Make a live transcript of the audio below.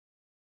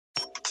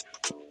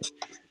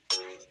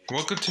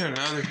Welcome to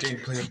another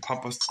gameplay of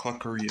Papa's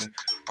Cluckeria.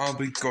 I'll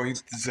be going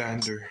to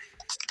Xander.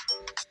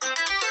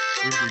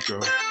 Here we go.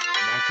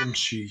 Mac and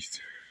cheese.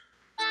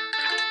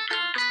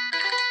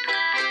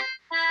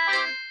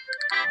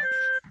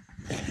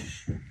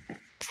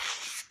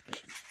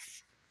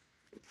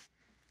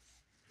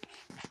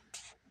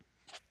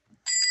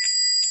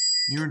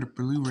 You're the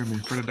blue ribbon.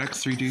 For the next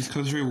 3 days,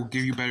 Cluckeria will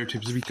give you better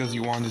tips because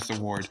you won this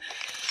award.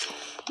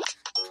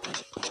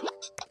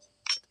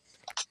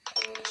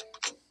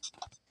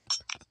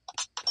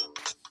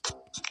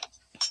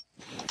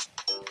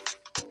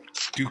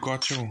 Duke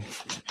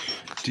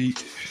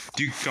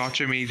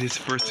Gotcha made his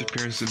first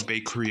appearance in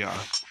Bakeria.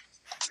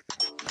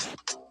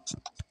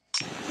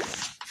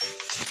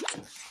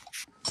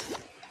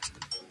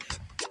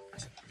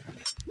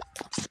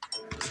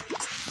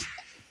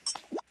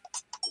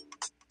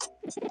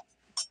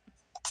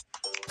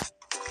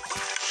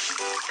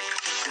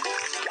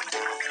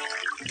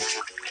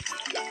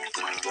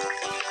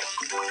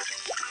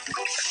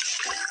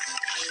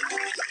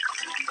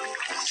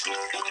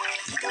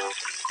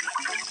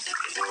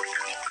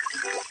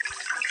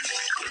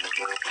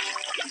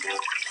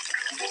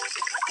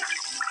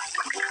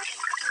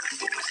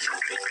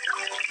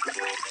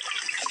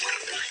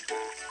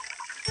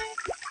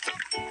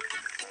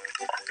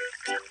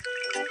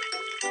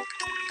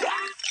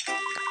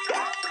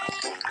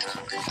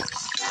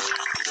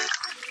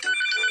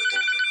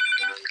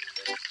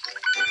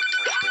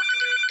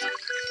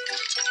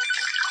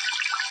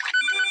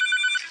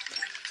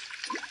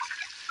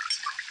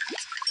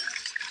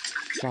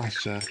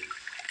 Gotcha.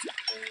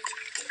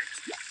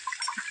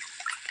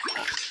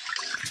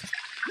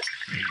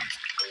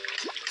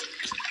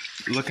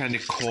 Look at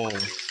Nicole.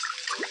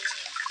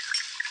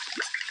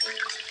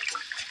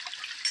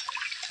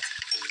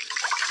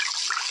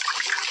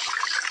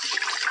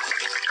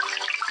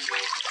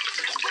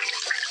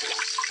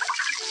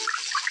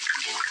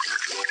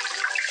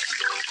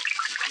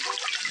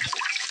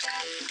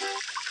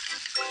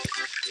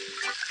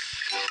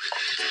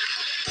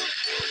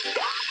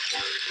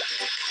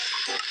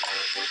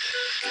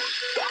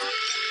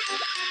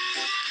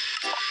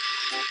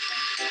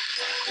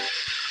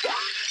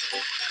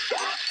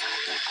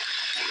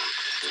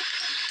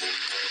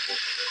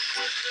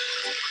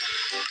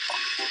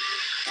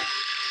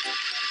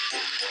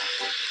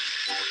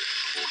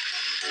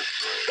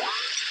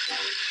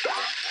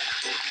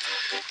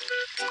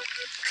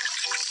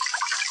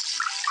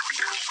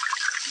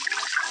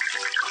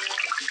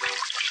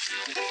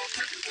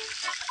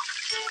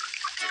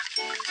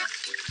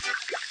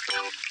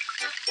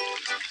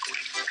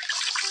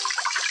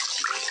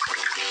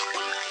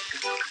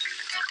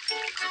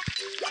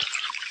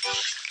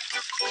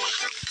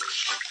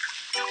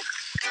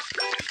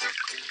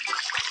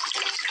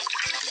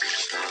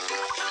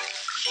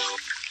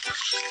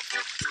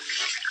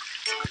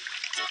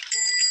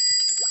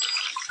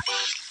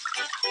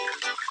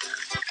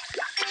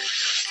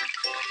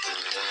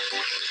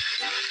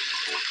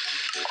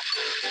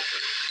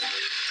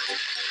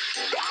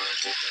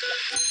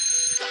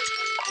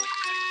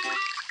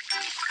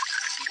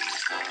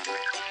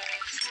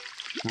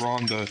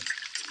 Rhonda,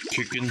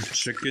 chicken.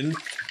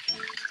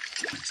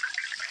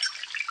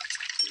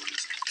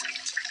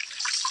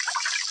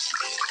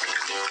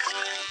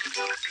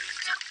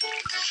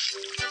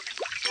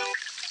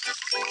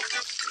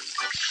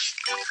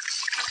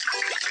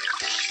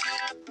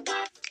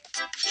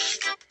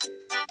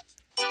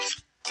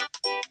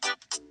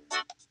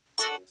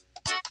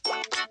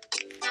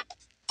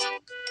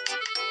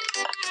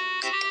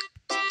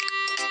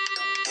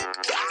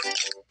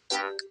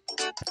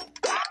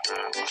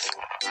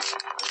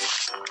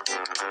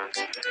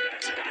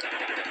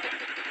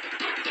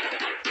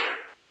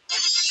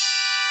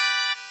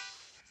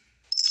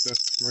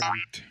 That's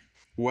great.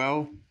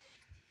 Well,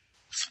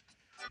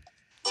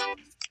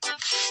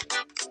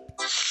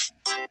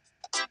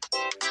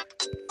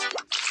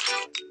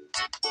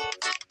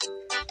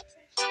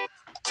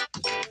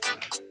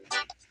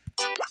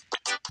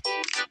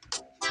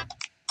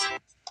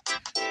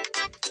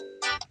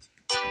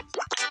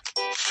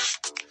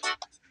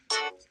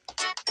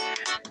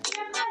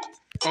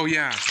 oh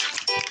yeah.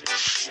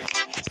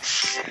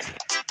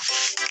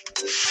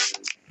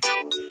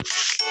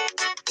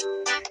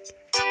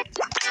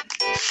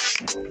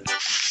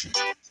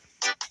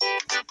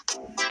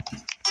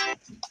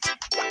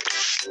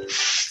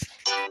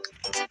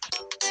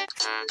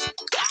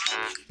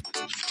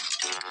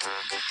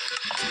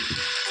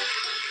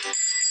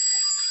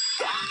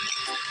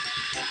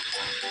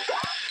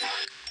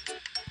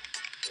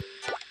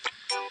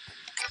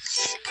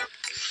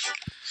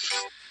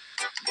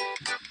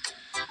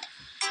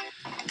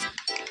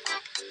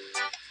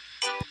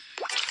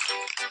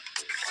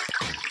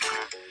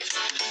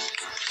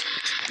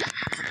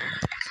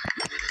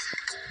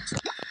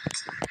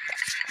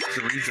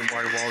 The reason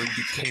why Wally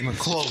became a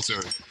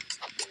closer.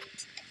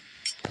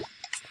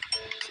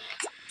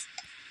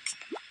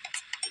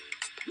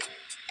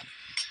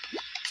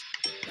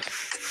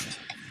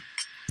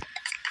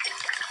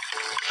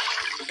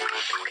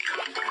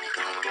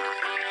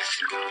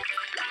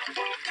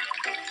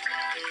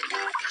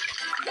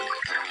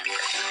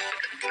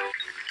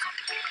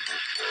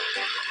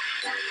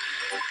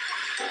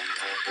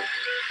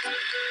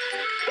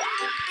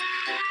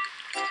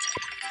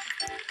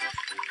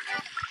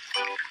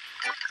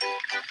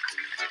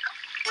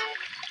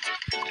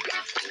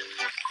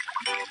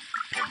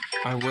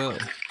 I will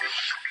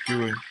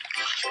do it.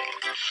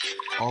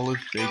 Olive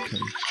bacon.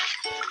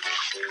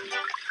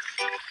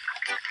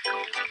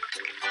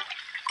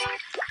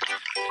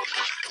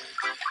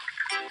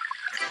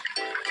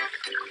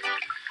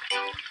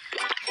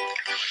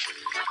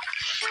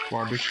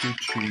 Barbecue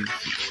cheese.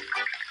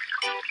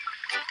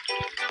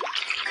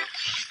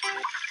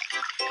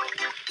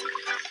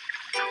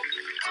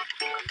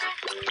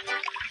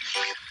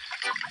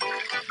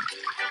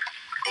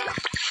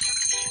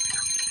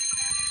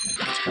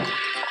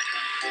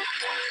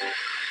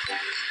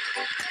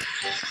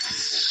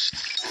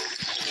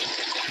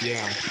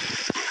 Yeah,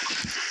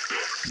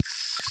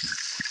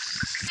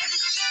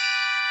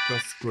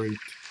 that's great.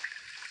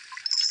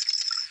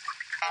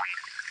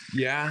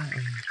 Yeah,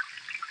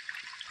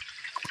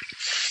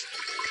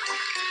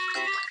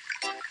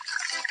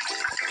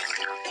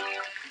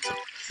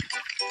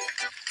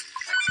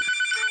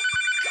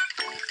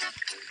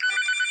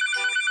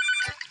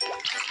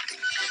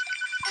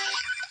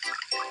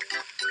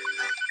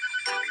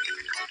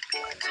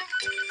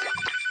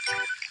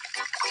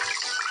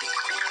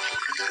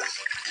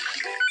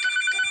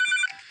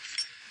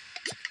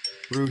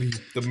 Rudy,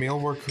 the male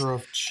worker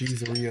of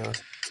Cheeseria.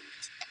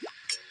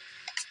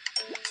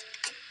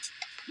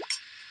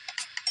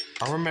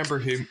 I remember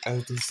him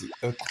as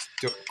a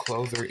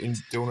closer in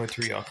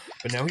Donateria,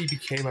 but now he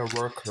became a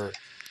worker.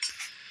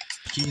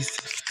 He's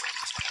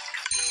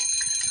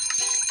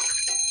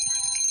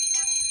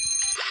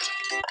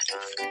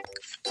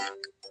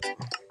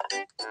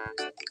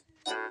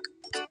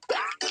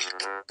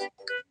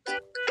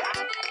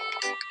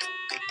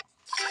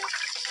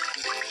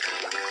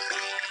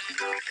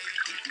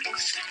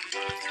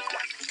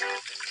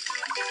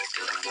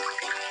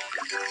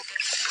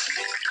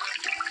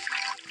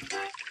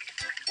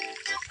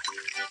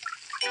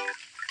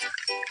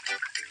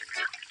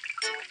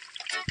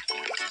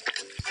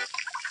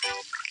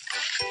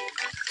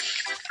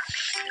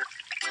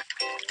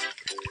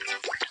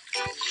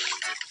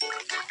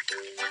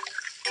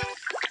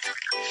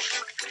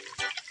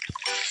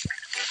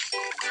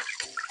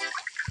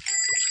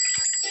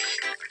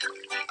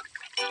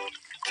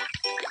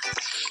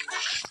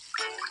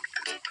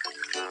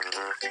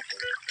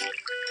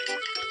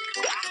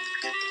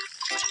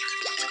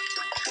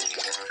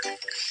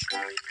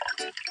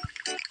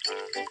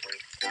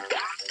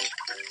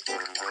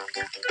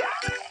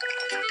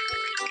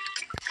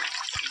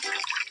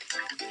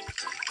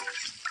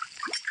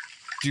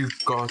dude,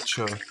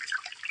 gotcha.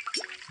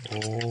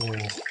 Oh,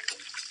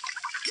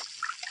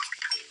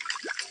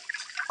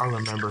 I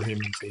remember him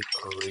in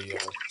Bakeria.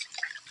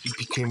 He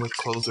became a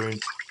closer in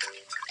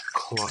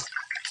Cluckeria.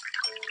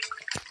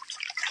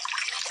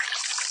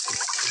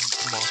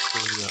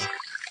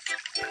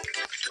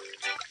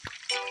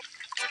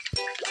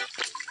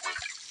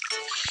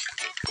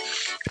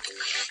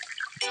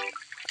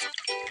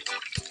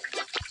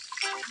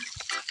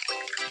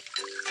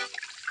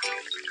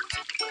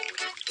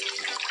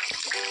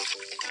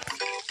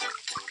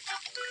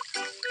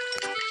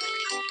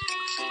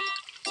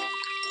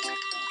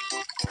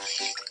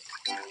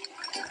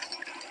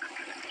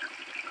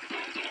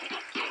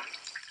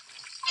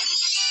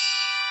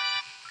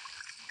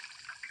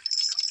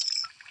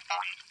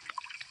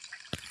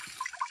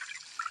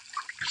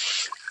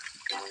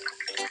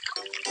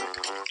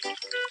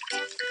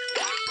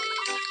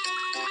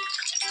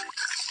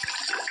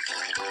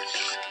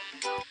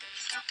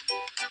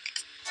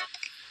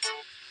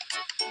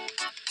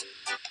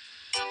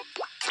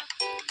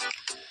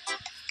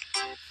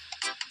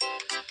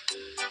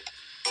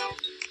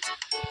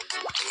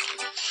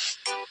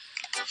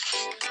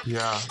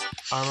 Yeah,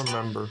 I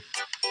remember.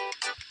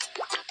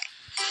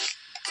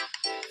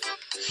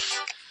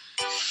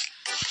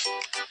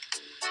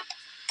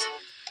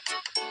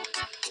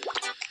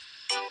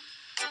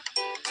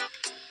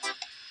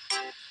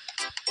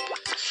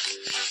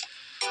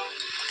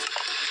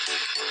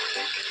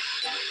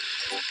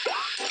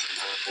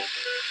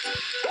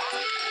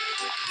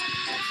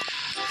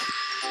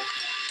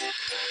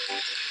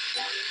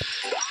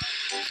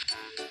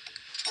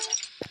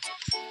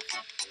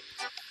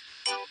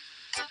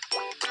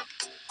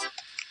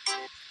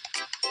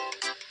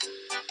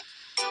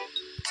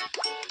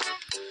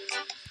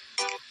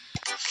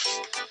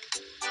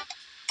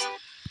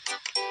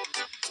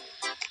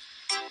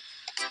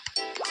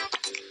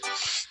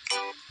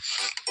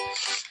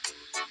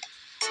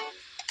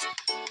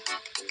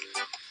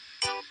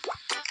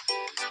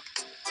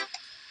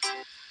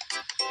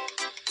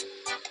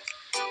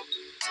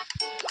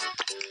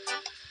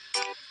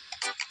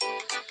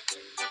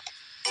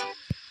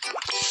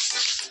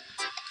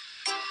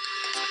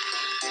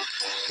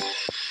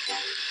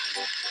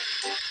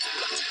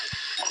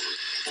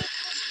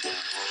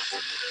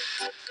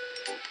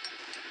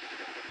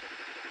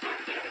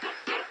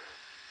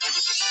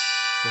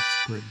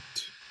 That's great.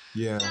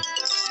 Yeah.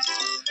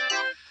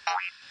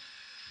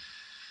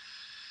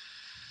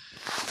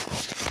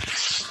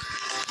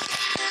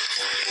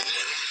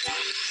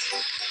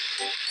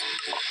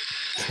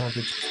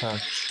 Target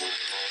catch.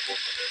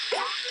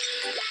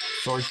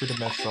 Sorry for the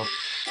mess up.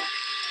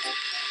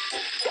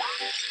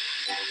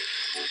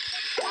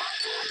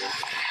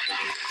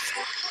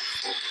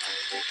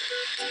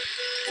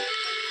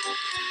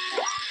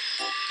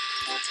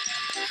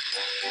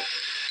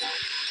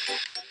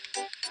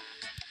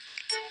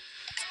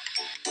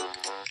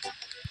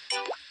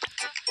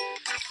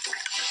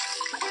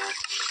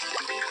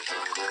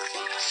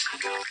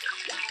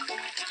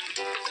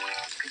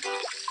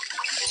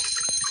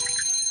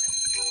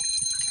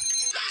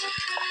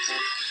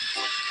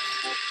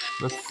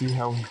 Let's see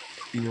how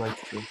he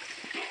likes it.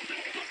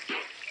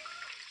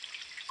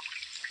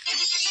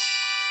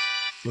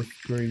 That's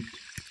great.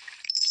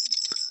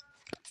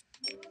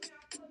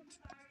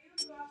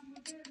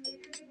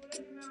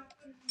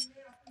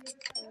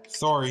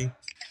 Sorry.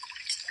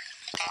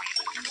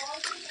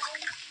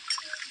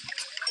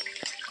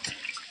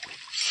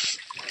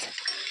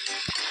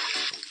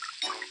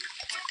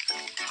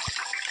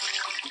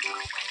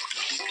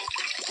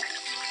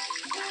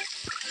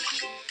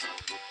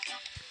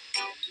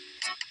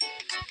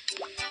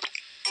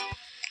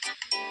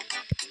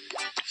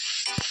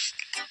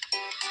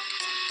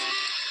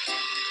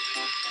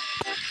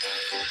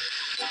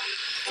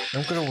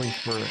 I'm gonna wait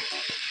for it.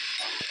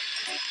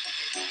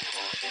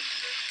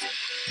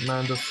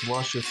 Man, this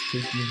wash is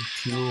taking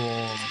too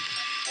long.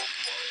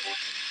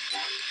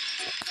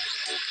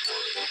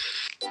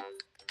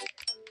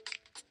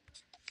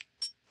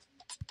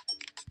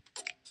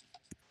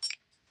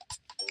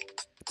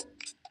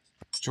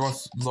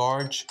 Just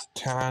large,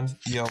 tan,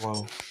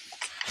 yellow.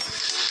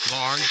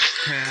 Large,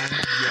 tan,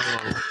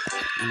 yellow.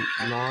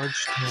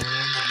 Large, tan,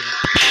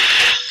 yellow.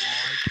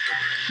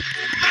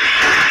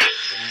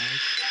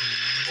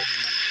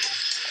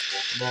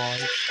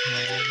 Large, tan,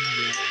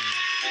 yellow.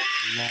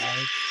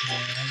 Large,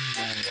 tan,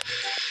 yellow.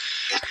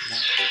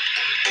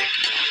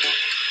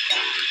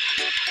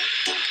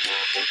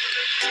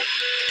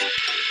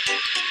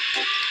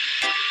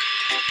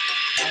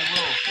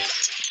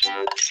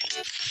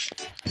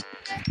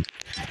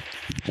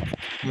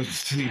 Let's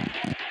see.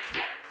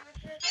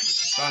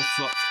 That's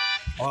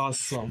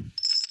awesome.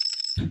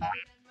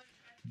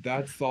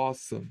 That's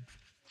awesome.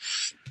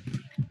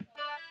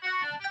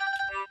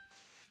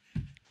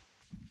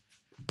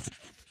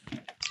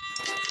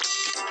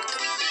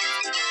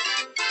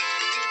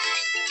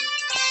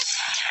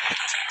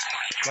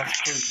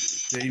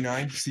 That's for day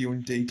 9. See you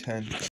in day 10.